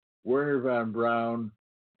administrator, Werner von Braun,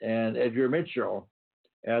 and Edgar Mitchell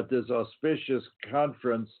at this auspicious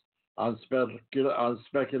conference on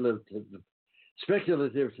speculative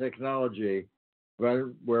technology,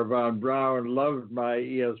 where von Braun loved my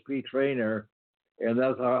ESP trainer, and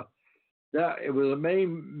that's how it was May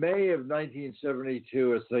of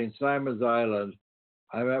 1972 at St. Simon's Island.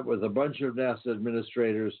 I met with a bunch of NASA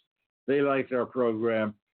administrators. They liked our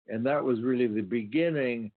program, and that was really the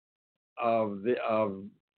beginning of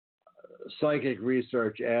psychic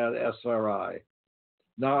research at SRI.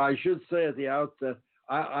 Now, I should say at the outset,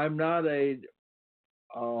 I'm not a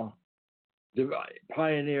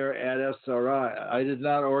pioneer at SRI. I did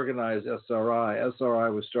not organize SRI. SRI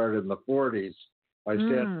was started in the 40s by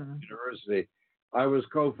Stanford University. I was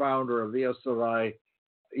co-founder of the SRI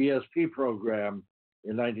ESP program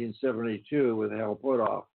in 1972 with Hal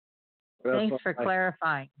Puthoff. Thanks for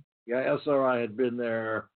clarifying. Yeah, SRI had been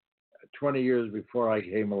there 20 years before I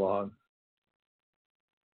came along.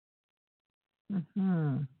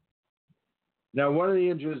 Now, one of the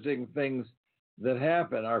interesting things that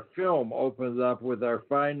happened, our film opens up with our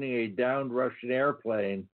finding a downed Russian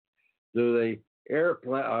airplane. The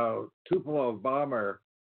Tupolev bomber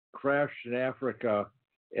crashed in Africa,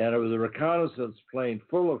 and it was a reconnaissance plane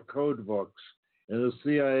full of code books. And the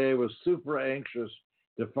CIA was super anxious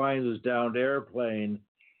to find this downed airplane,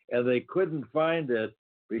 and they couldn't find it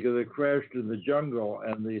because it crashed in the jungle,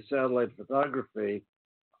 and the satellite photography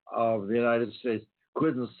of the United States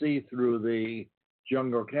couldn't see through the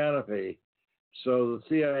jungle canopy. So the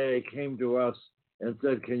CIA came to us and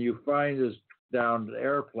said, can you find this downed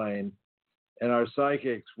airplane? And our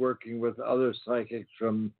psychics, working with other psychics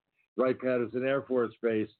from Wright-Patterson Air Force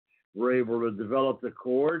Base, were able to develop the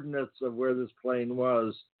coordinates of where this plane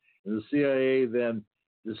was. And the CIA then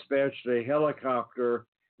dispatched a helicopter,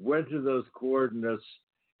 went to those coordinates,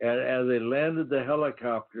 and as they landed the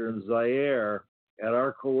helicopter in Zaire at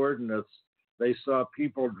our coordinates, they saw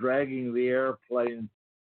people dragging the airplane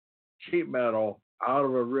sheet metal out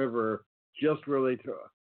of a river just where we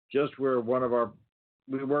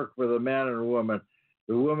worked with a man and a woman.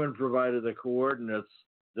 The woman provided the coordinates.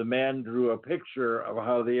 The man drew a picture of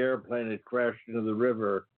how the airplane had crashed into the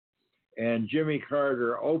river. And Jimmy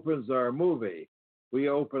Carter opens our movie. We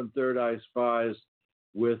opened Third Eye Spies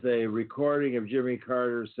with a recording of Jimmy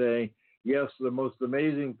Carter saying, yes, the most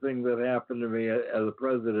amazing thing that happened to me as a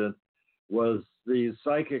president was the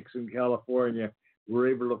psychics in California were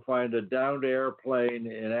able to find a downed airplane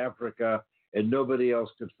in Africa, and nobody else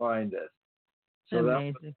could find it. So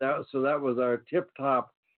that was our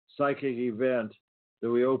tip-top psychic event that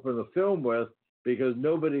we opened the film with, because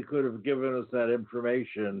nobody could have given us that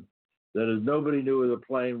information. That is, nobody knew where the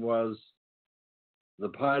plane was. The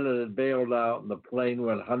pilot had bailed out, and the plane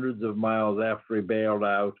went hundreds of miles after he bailed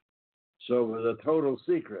out. So it was a total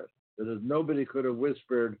secret. That is, nobody could have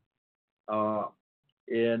whispered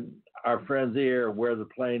in our friend's ear where the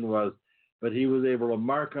plane was, but he was able to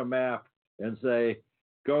mark a map and say,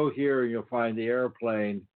 go here and you'll find the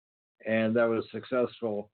airplane. And that was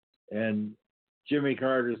successful. And Jimmy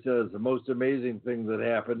Carter says the most amazing thing that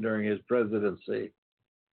happened during his presidency.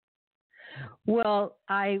 Well,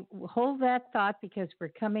 I hold that thought because we're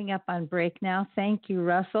coming up on break now. Thank you,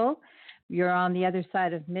 Russell. You're on the other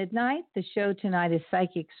side of midnight. The show tonight is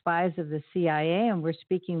Psychic Spies of the CIA, and we're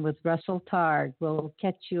speaking with Russell Targ. We'll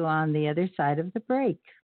catch you on the other side of the break.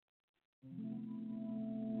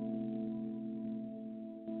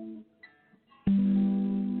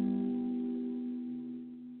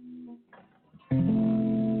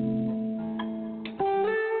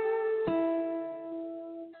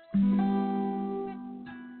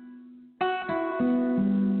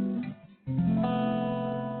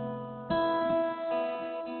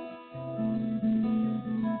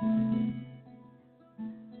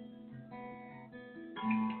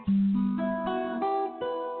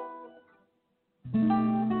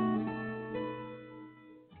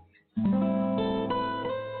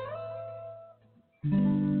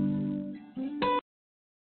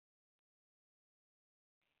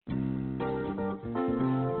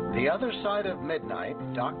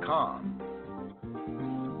 theothersideofmidnight.com.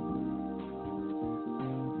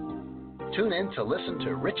 Tune in to listen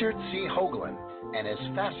to Richard C. Hoagland and his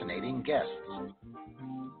fascinating guests.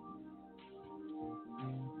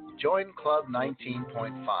 Join Club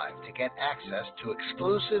 19.5 to get access to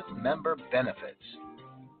exclusive member benefits.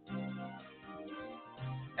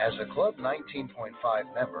 As a Club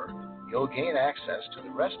 19.5 member, you'll gain access to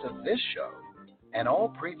the rest of this show and all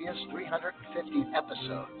previous 350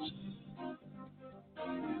 episodes.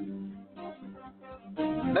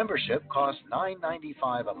 Membership costs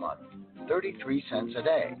 $9.95 a month, 33 cents a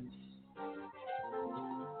day.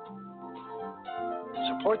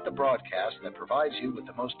 Support the broadcast that provides you with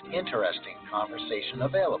the most interesting conversation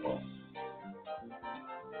available.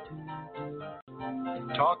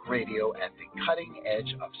 Talk radio at the cutting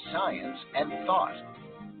edge of science and thought.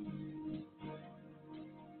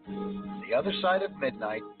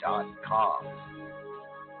 theothersideofmidnight.com.